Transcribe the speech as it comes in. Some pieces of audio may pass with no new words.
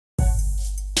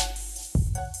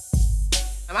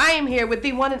I am here with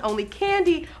the one and only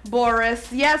Kandi Burruss.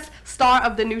 Yes, star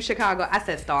of the new Chicago. I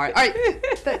said star. All right,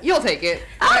 you'll take it.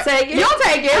 I'll take it. You'll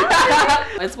take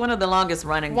it. It's one of the longest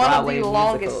running One Broadway of the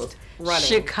longest musicals. running.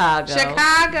 Chicago.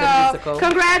 Chicago. The musical.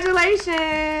 Congratulations.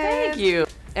 Thank you.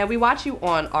 And we watch you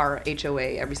on our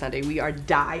HOA every Sunday. We are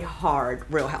die-hard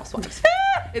Real Housewives.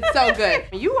 It's so good.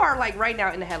 You are like right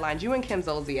now in the headlines. You and Kim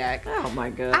Zolciak. Oh my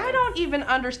God. I don't even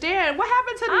understand what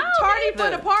happened to the tardy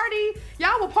for the party.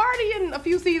 Y'all were partying a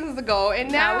few seasons ago,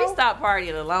 and now we stopped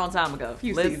partying a long time ago.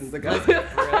 Seasons ago.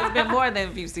 It's been more than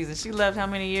a few seasons. She left how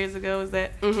many years ago is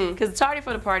that? Because Tardy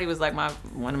for the Party was like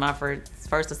one of my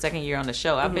first or second year on the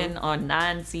show. I've been on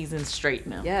 9 seasons straight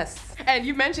now. Yes. And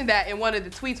you mentioned that in one of the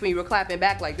tweets when you were clapping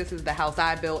back, like, this is the house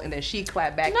I built, and then she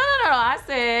clapped back. No. I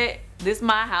said, this is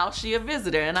my house, she a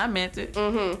visitor, and I meant it.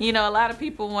 You know, a lot of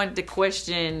people wanted to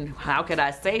question, how could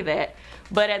I say that?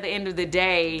 But at the end of the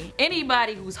day,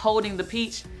 anybody who's holding the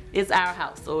peach, it's our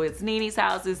house. So it's Nene's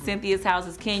house, it's Cynthia's house,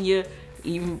 it's Kenya,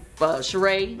 even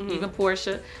Sheree, even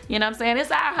Portia. You know what I'm saying?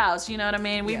 It's our house, you know what I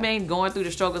mean? We've been going through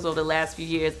the struggles over the last few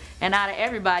years, and out of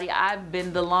everybody, I've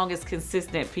been the longest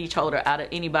consistent peach holder out of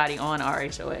anybody on our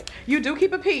HOA. You do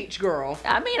keep a peach, girl.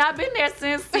 I mean, I've been there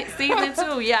since season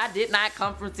 2. Yeah, I did not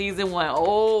come from season 1.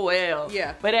 Oh, well.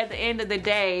 Yeah. But at the end of the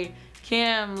day,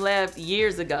 Kim left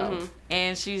years ago,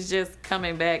 and she's just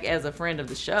coming back as a friend of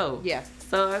the show. Yes.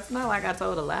 So it's not like I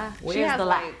told a lie. Where's she has the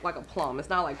lie? like a plum. It's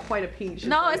not like quite a peach.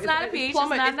 No, it's not a peach. It's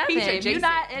not nothing. You're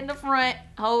not in the front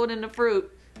holding the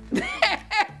fruit.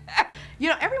 You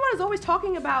know, everyone is always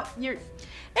talking about your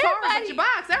your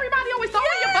box. Everybody always throwing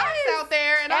your box out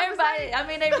there, and everybody. I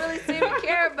mean, they really seem to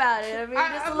care about it. I mean,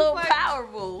 it's a little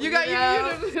powerful. You got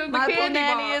the my candy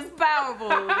nanny is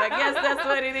powerful. I guess that's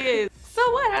what it is. So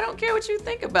what? I don't care what you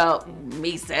think about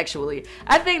me sexually.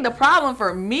 I think the problem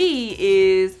for me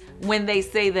is when they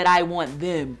say that I want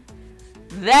them.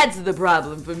 That's the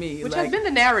problem for me. Which has been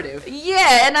the narrative.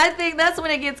 Yeah, and I think that's when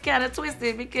it gets kind of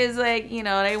twisted because, like, you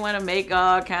know, they want to make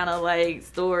all kind of, like,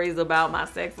 stories about my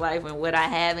sex life and what I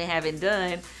have and haven't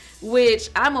done, which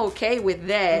I'm okay with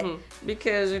that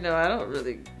because, you know, I don't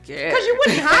really care. Because you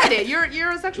wouldn't hide it.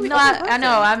 You're a sexually open person. I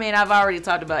know. I mean, I've already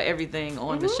talked about everything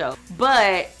on the show.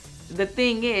 But the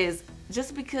thing is,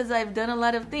 just because I've done a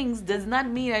lot of things does not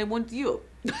mean I want you.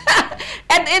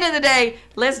 At the end of the day,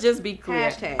 let's just be clear.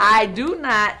 Hashtag. I do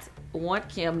not want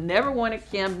Kim, never wanted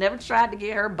Kim, never tried to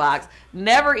get her box,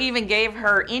 never even gave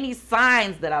her any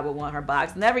signs that I would want her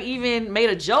box, never even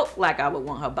made a joke like I would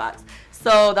want her box.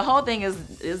 So the whole thing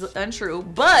is untrue.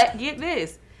 But get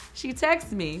this, she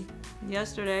texted me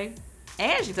yesterday,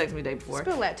 and she texted me the day before,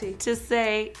 Spill that tea. to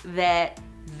say that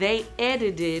they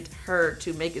edited her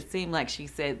to make it seem like she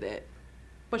said that.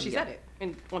 But she said it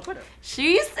on Twitter.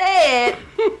 She said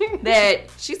that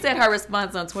her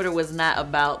response on Twitter was not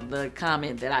about the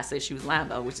comment that I said she was lying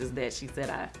about, which is that she said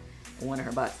I wanted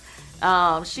her box.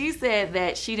 She said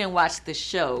that she didn't watch the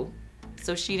show,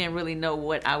 so she didn't really know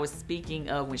what I was speaking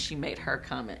of when she made her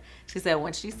comment. She said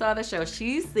when she saw the show,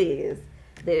 she says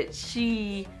that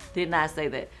she did not say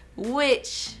that,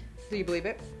 which... Do you believe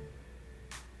it?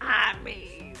 I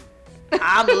mean...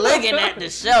 I'm looking at the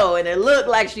show, and it looked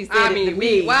like she said it to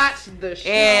me. We watched the show.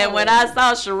 And when I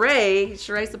saw Sheree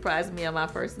surprised me on my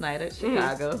first night at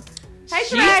Chicago. Hey,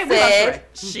 She Sheree, said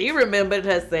she remembered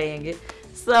her saying it.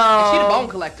 So and she the bone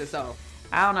collector, so.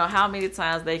 I don't know how many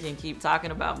times they can keep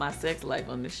talking about my sex life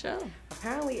on the show.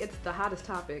 Apparently, it's the hottest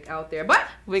topic out there, but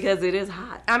because it is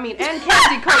hot. I mean, and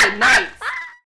candy-coated nights.